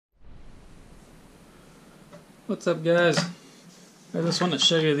What's up, guys? I just want to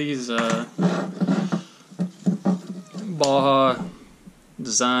show you these Baja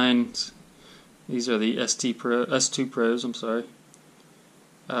designs. These are the S2 Pros, I'm sorry.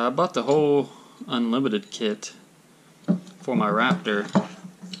 I bought the whole unlimited kit for my Raptor,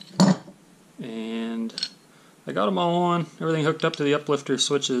 and I got them all on, everything hooked up to the uplifter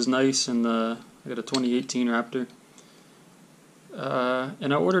switches nice, and I got a 2018 Raptor.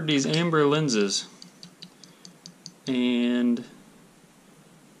 And I ordered these amber lenses, and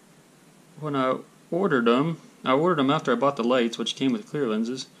when I ordered them after I bought the lights, which came with clear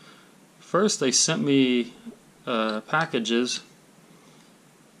lenses. First they sent me packages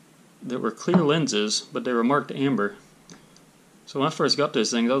that were clear lenses, but they were marked amber. So when I first got those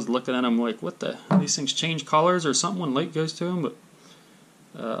things, I was looking at them like, what the? These things change colors or something when light goes to them? But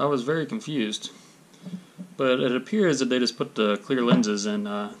I was very confused. But it appears that they just put the clear lenses in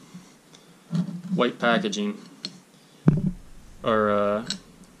white packaging, or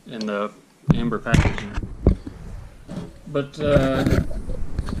in the amber packaging. But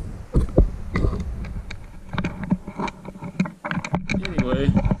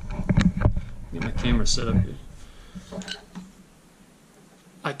anyway, get my camera set up here.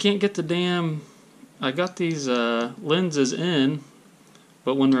 I can't get the damn. I got these lenses in,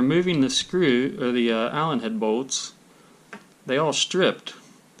 but when removing the screw or the Allen head bolts, they all stripped.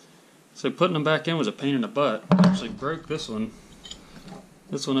 So putting them back in was a pain in the butt. I actually broke this one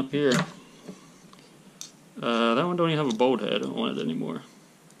up here. That one don't even have a bolt head. I don't want it anymore.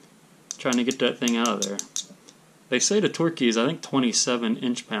 Trying to get that thing out of there. They say the torque is, I think, 27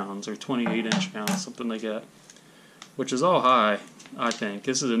 inch-pounds or 28 inch-pounds, something like that, which is all high, I think.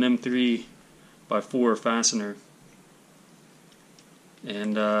 This is an M3x4 fastener,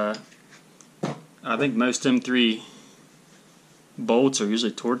 and I think most M3 bolts are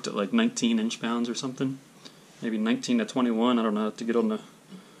usually torqued at like 19 inch-pounds or something, maybe 19 to 21. I don't know, I have to get on the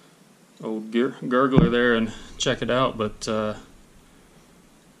old gurgler there and check it out, but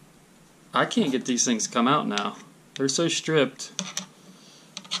I can't get these things to come out now. They're so stripped.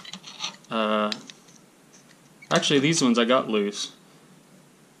 Actually, these ones I got loose,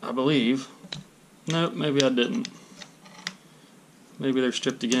 I believe. Nope, maybe I didn't. Maybe they're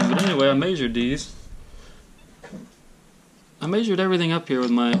stripped again. But anyway, I measured these. I measured everything up here with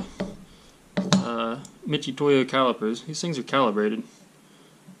my Michitoyo calipers. These things are calibrated.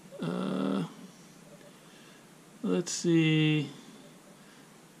 Let's see.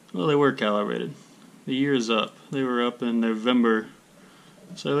 Well, they were calibrated. The year is up. They were up in November,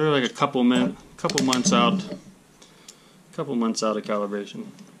 so they're like a couple months out of calibration.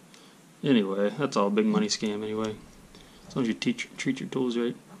 Anyway, that's all a big money scam anyway, as long as you treat your tools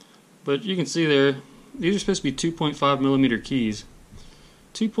right. But you can see there, these are supposed to be 2.5mm keys.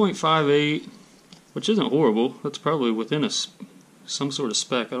 2.58, which isn't horrible. That's probably within some sort of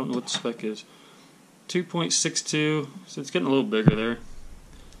spec. I don't know what the spec is. 2.62, so it's getting a little bigger there.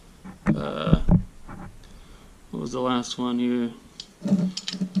 What was the last one here?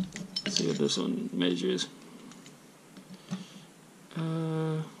 Let's see what this one measures.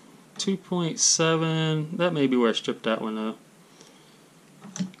 2.7. That may be where I stripped that one though.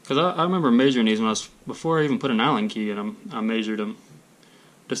 Because I remember measuring these before I even put an Allen key in them. I measured them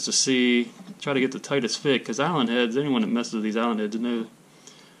just to try to get the tightest fit. Because Allen heads, anyone that messes with these Allen heads knows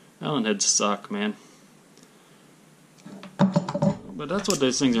Allen heads suck, man. But that's what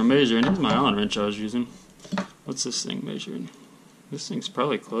those things are measuring. Here's my Allen wrench I was using. What's this thing measuring? This thing's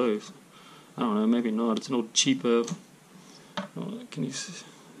probably close. I don't know, maybe not. It's an old cheapo. Oh, can you see?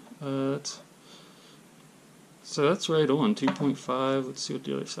 So that's right on, 2.5. Let's see what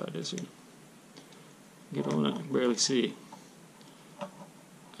the other side is here. Get on it, I can barely see.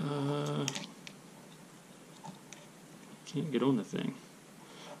 Can't get on the thing.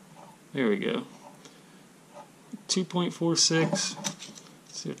 There we go. 2.46. Let's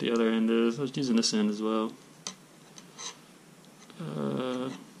see what the other end is. I was using this end as well.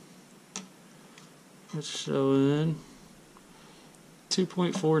 It's showing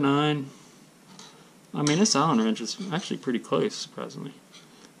 2.49. I mean, this Allen wrench is actually pretty close, surprisingly.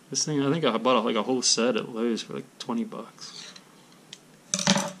 This thing, I think I bought like a whole set at Lowe's for like 20 bucks.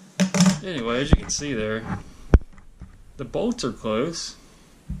 Anyway, as you can see there, the bolts are close.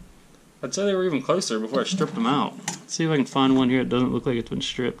 I'd say they were even closer before I stripped them out. Let's see if I can find one here that doesn't look like it's been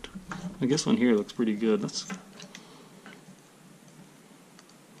stripped. I guess one here looks pretty good. Let's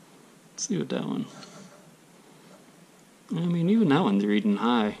see what that one. I mean, even that one's reading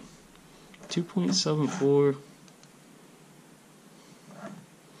high. 2.74.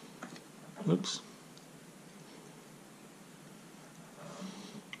 Whoops.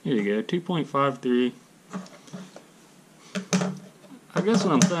 Here you go, 2.53. I guess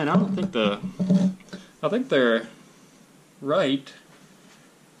what I'm saying, I think they're right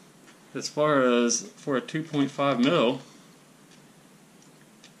as far as for a 2.5 mil.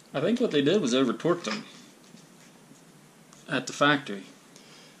 I think what they did was over-torqued them at the factory.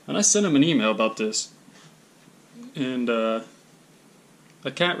 And I sent him an email about this. And a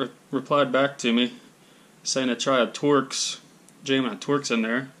cat replied back to me saying to try jamming a Torx in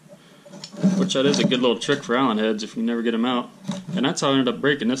there. Which that is a good little trick for Allen heads if you never get them out. And that's how I ended up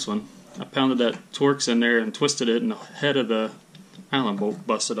breaking this one. I pounded that Torx in there and twisted it, and the head of the Allen bolt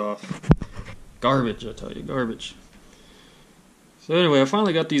busted off. Garbage, I tell you, garbage. So anyway, I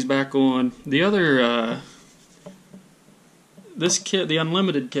finally got these back on. The other, this kit, the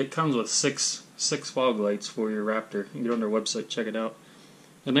Unlimited kit, comes with six fog lights for your Raptor. You can get on their website, check it out.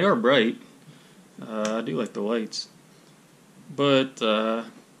 And they are bright. I do like the lights. But,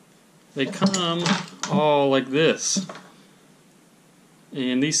 they come all like this.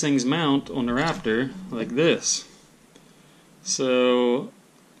 And these things mount on the Raptor like this. So,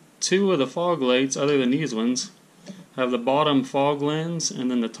 two of the fog lights, other than these ones, have the bottom fog lens and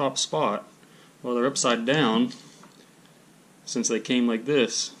then the top spot. Well, they're upside down since they came like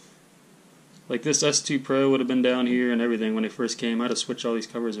this. Like this S2 Pro would have been down here and everything when they first came. I had to switch all these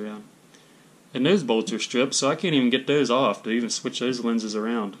covers around. And those bolts are stripped, so I can't even get those off to even switch those lenses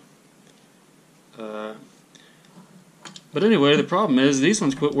around. But anyway, the problem is these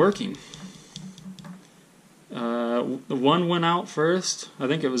ones quit working. The one went out first. I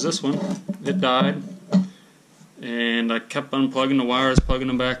think it was this one. It died. And I kept unplugging the wires, plugging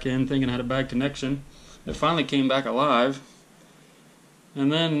them back in, thinking I had a bad connection. It finally came back alive.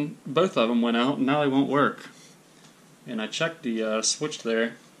 And then both of them went out, and now they won't work. And I checked the switch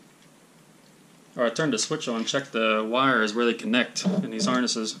there. Or I turned the switch on, checked the wires where they connect in these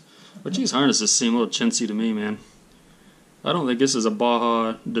harnesses. But these harnesses seem a little chintzy to me, man. I don't think this is a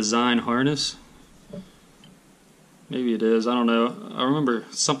Baja design harness. Maybe it is, I don't know. I remember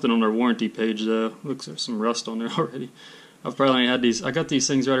something on their warranty page though. Looks like some rust on there already. I've probably had these, I got these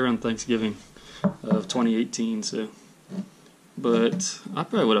things right around Thanksgiving of 2018, so. But I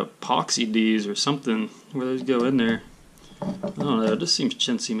probably would have epoxied these or something where those go in there. I don't know, it just seems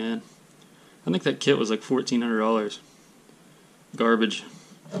chintzy, man. I think that kit was like $1,400. Garbage.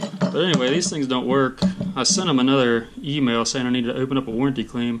 But anyway, these things don't work. I sent them another email saying I need to open up a warranty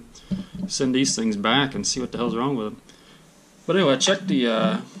claim, send these things back and see what the hell's wrong with them. But anyway, I checked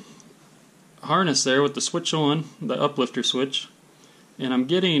the harness there with the switch on, the uplifter switch, and I'm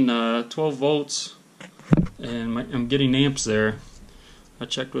getting 12 volts and I'm getting amps there. I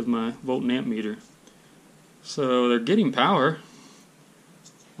checked with my volt and amp meter. So they're getting power.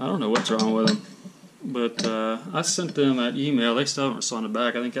 I don't know what's wrong with them. But I sent them that email. They still haven't responded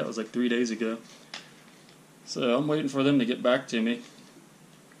back. I think that was like 3 days ago. So I'm waiting for them to get back to me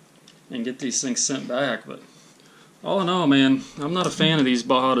and get these things sent back. But all in all, man, I'm not a fan of these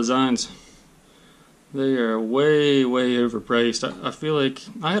Baja designs. They are way, way overpriced. I feel like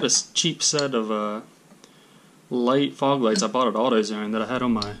I had a cheap set of light fog lights I bought at AutoZone that I had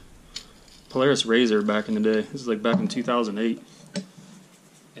on my Polaris Razor back in the day. This is like back in 2008.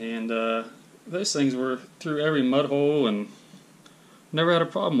 And those things were through every mud hole and never had a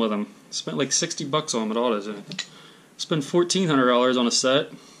problem with them. Spent like $60 on them at AutoZone. Spent $1,400 on a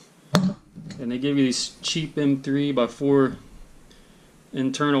set, and they give you these cheap M3x4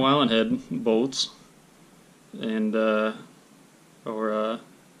 internal Allen head bolts, and or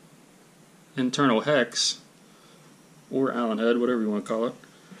internal hex or Allen head, whatever you want to call it.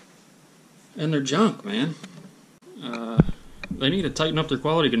 And they're junk, man. They need to tighten up their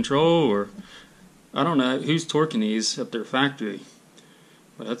quality control, or I don't know who's torquing these at their factory.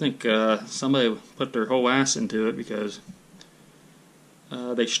 But I think somebody put their whole ass into it because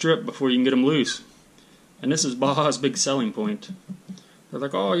they strip before you can get them loose. And this is Baja's big selling point. They're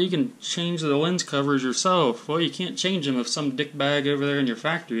like, oh, you can change the lens covers yourself. Well, you can't change them if some dickbag over there in your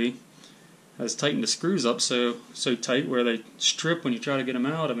factory has tightened the screws up so tight where they strip when you try to get them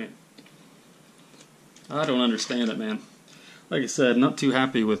out. I mean, I don't understand it, man. Like I said, not too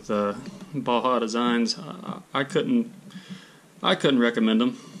happy with Baja designs. I couldn't recommend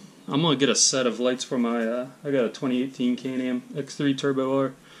them. I'm gonna get a set of lights for my. I got a 2018 Can-Am X3 Turbo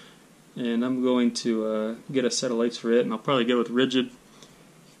R, and I'm going to get a set of lights for it. And I'll probably go with Rigid.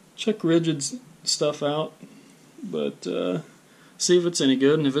 Check Rigid's stuff out, but see if it's any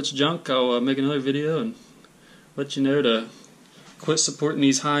good. And if it's junk, I'll make another video and let you know to quit supporting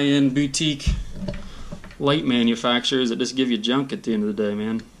these high-end boutique light manufacturers that just give you junk at the end of the day,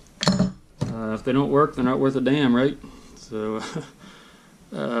 man. If they don't work, they're not worth a damn, right? So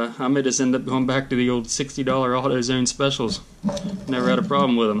I may just end up going back to the old $60 AutoZone specials. never had a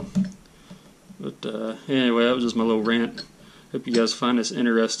problem with them. But anyway, that was just my little rant. Hope you guys find this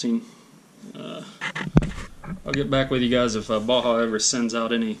interesting. I'll get back with you guys if Baja ever sends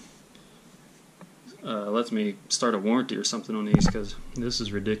out any, lets me start a warranty or something on these, because this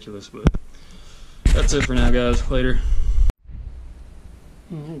is ridiculous. But that's it for now, guys. Later.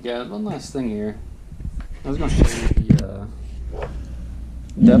 Hey guys, one last thing here. I was going to show you the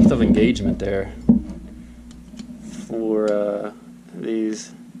depth of engagement there for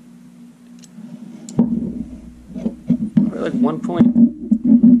these. We're like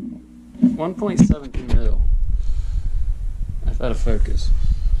 1.72 mil. If that'll focus.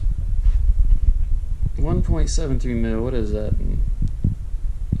 1.73 mil. What is that?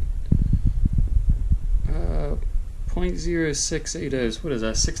 0.0680. What is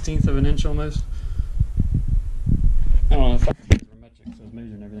that? 1/16 of an inch almost. I don't know if that's metric, so it's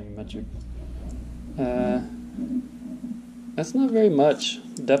measuring everything in metric. That's not very much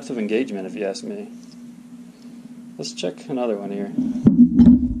depth of engagement, if you ask me. Let's check another one here.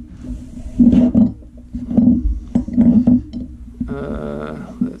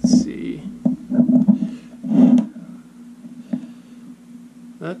 Let's see.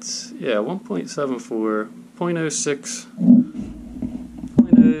 That's, yeah, 1.74, 0.06,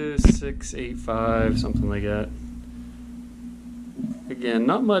 0.0685, something like that. Again,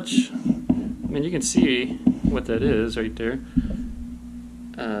 not much. I mean, you can see what that is right there.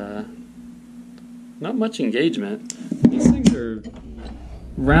 Not much engagement. These things are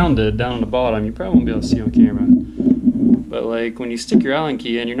rounded down on the bottom. You probably won't be able to see on camera. But like when you stick your Allen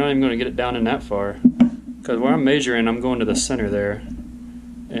key in, you're not even going to get it down in that far. Because where I'm measuring, I'm going to the center there.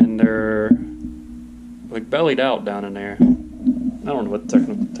 And they're like bellied out down in there. I don't know what the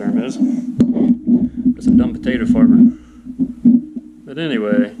technical term is. It's a dumb potato farmer. But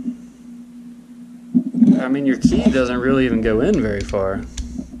anyway, I mean, your key doesn't really even go in very far.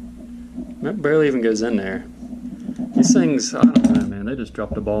 That barely even goes in there. These things, I don't know, man, they just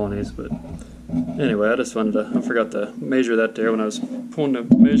dropped the ball on these. But anyway, I just wanted to, I forgot to measure that there when I was pulling the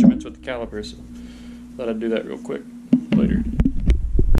measurements with the calipers. So thought I'd do that real quick. Later.